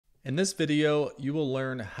In this video, you will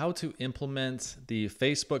learn how to implement the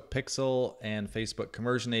Facebook Pixel and Facebook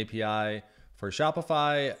Conversion API for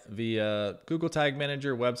Shopify via Google Tag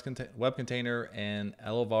Manager, Web Container, and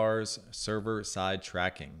Elevar's server-side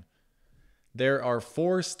tracking. There are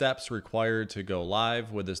 4 steps required to go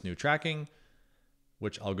live with this new tracking,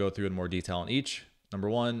 which I'll go through in more detail on each. Number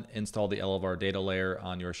 1, install the Elevar data layer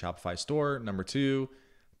on your Shopify store. Number 2,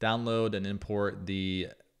 download and import the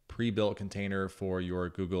pre-built container for your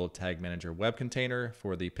Google Tag Manager web container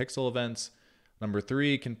for the Pixel events. Number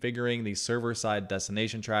 3, configuring the server-side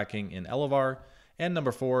destination tracking in Elevar. And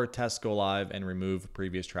number 4, test go live and remove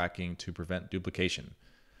previous tracking to prevent duplication.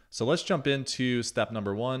 So let's jump into step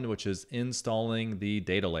number 1, which is installing the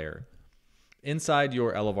data layer. Inside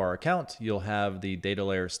your Elevar account, you'll have the data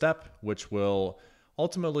layer step, which will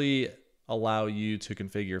ultimately allow you to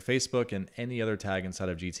configure Facebook and any other tag inside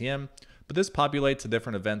of GTM. But this populates the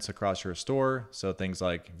different events across your store. So things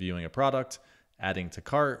like viewing a product, adding to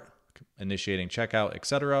cart, initiating checkout,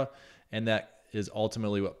 etc. And that is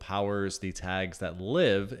ultimately what powers the tags that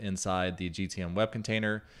live inside the GTM web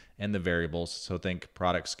container and the variables. So think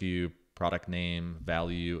product SKU, product name,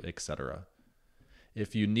 value, etc.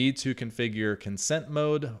 If you need to configure consent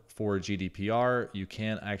mode for GDPR, you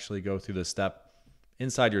can actually go through this step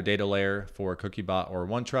inside your data layer for CookieBot or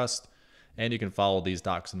OneTrust, and you can follow these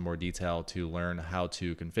docs in more detail to learn how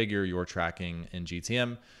to configure your tracking in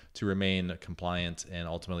GTM to remain compliant and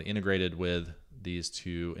ultimately integrated with these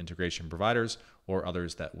 2 integration providers or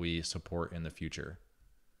others that we support in the future.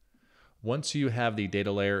 Once you have the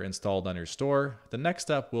data layer installed on your store, the next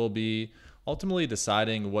step will be ultimately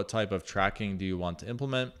deciding what type of tracking do you want to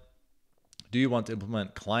implement. Do you want to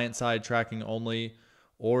implement client-side tracking only?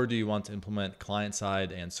 Or do you want to implement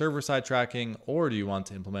client-side and server-side tracking? Or do you want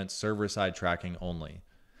to implement server-side tracking only?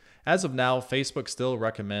 As of now, Facebook still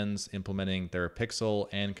recommends implementing their Pixel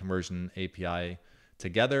and Conversion API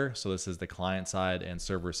together. So this is the client-side and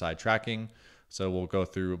server-side tracking. So we'll go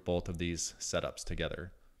through both of these setups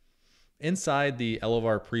together. Inside the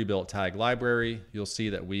Elevar pre-built tag library, you'll see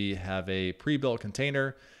that we have a pre-built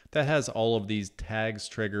container that has all of these tags,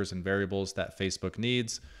 triggers, and variables that Facebook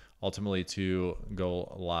needs ultimately to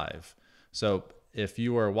go live. So if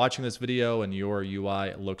you are watching this video and your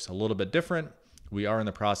UI looks a little bit different, we are in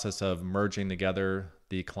the process of merging together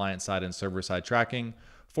the client-side and server-side tracking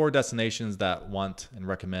for destinations that want and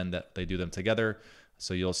recommend that they do them together.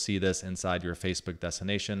 So you'll see this inside your Facebook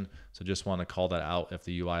destination. So just want to call that out if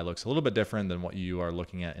the UI looks a little bit different than what you are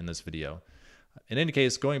looking at in this video. In any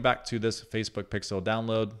case, going back to this Facebook Pixel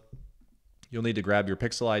download, you'll need to grab your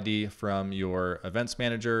Pixel ID from your events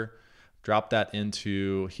manager, drop that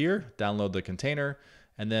into here, download the container,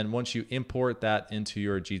 and then once you import that into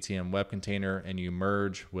your GTM web container and you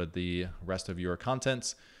merge with the rest of your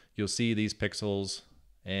contents, you'll see these pixels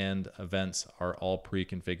and events are all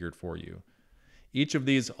pre-configured for you. Each of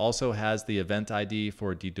these also has the event ID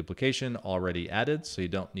for deduplication already added, so you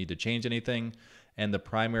don't need to change anything. And the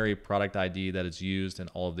primary product ID that is used in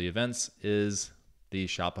all of the events is the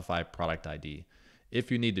Shopify product ID.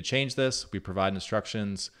 If you need to change this, we provide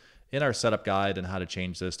instructions in our setup guide on how to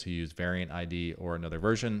change this to use variant ID or another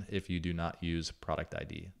version if you do not use product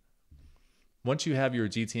ID. Once you have your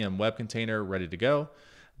GTM web container ready to go,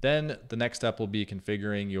 then the next step will be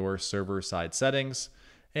configuring your server-side settings.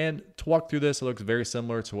 And to walk through this, it looks very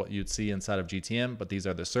similar to what you'd see inside of GTM, but these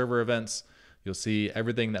are the server events. You'll see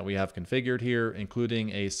everything that we have configured here,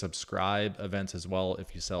 including a subscribe event as well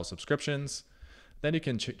if you sell subscriptions. Then you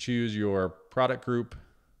can choose your product group,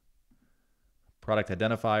 product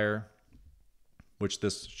identifier, which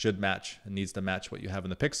this should match and needs to match what you have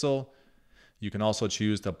in the Pixel. You can also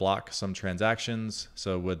choose to block some transactions.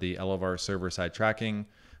 So with the Elevar server-side tracking,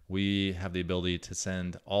 we have the ability to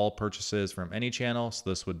send all purchases from any channel. So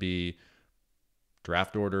this would be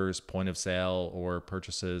draft orders, point of sale, or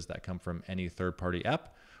purchases that come from any third-party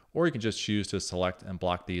app. Or you can just choose to select and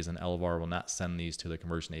block these, and Elevar will not send these to the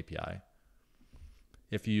Conversion API.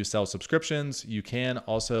 If you sell subscriptions, you can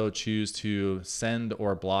also choose to send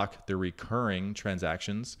or block the recurring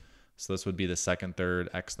transactions. So this would be the second, third,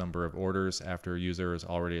 X number of orders after a user is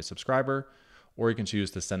already a subscriber, or you can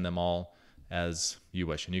choose to send them all as you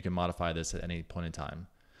wish, and you can modify this at any point in time.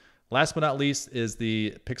 Last but not least is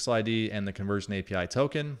the Pixel ID and the Conversion API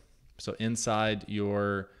token. So inside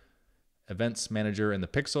your events manager in the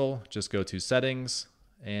Pixel, just go to settings,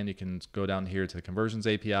 and you can go down here to the Conversions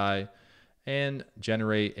API and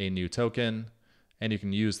generate a new token. And you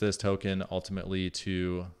can use this token ultimately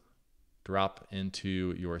to drop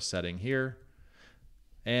into your setting here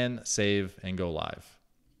and save and go live.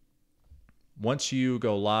 Once you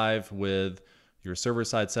go live with your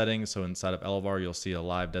server-side settings. So inside of Elevar, you'll see a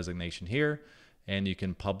live designation here, and you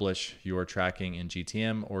can publish your tracking in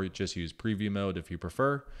GTM or just use preview mode if you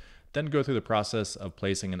prefer. Then go through the process of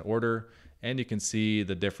placing an order, and you can see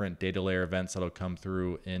the different data layer events that'll come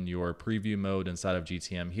through in your preview mode inside of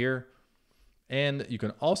GTM here. And you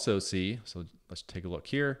can also see, so let's take a look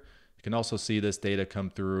here. You can also see this data come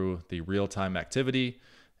through the real-time activity,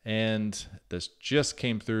 and this just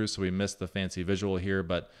came through, so we missed the fancy visual here,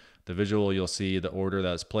 but the visual, you'll see the order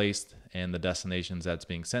that's placed and the destinations that's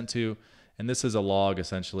being sent to. And this is a log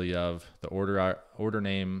essentially of the order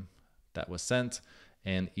name that was sent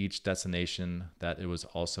and each destination that it was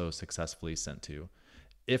also successfully sent to.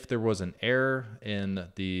 If there was an error in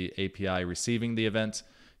the API receiving the event,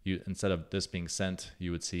 instead of this being sent,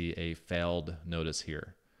 you would see a failed notice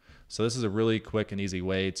here. So this is a really quick and easy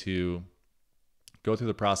way to go through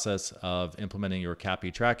the process of implementing your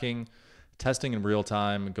CAPI tracking, testing in real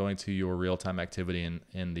time, going to your real-time activity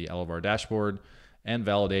in the Elevar dashboard, and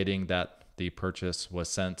validating that the purchase was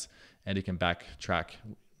sent. And you can backtrack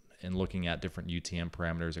in looking at different UTM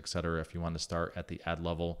parameters, et cetera, if you want to start at the ad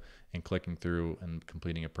level and clicking through and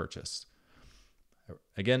completing a purchase.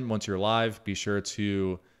 Again, once you're live, be sure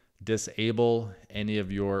to disable any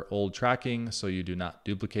of your old tracking so you do not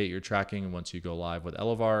duplicate your tracking once you go live with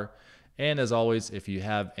Elevar. And as always, if you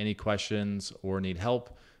have any questions or need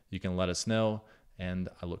help, you can let us know. And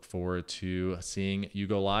I look forward to seeing you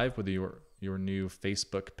go live with your new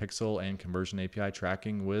Facebook Pixel and Conversion API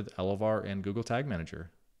tracking with Elevar and Google Tag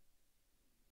Manager.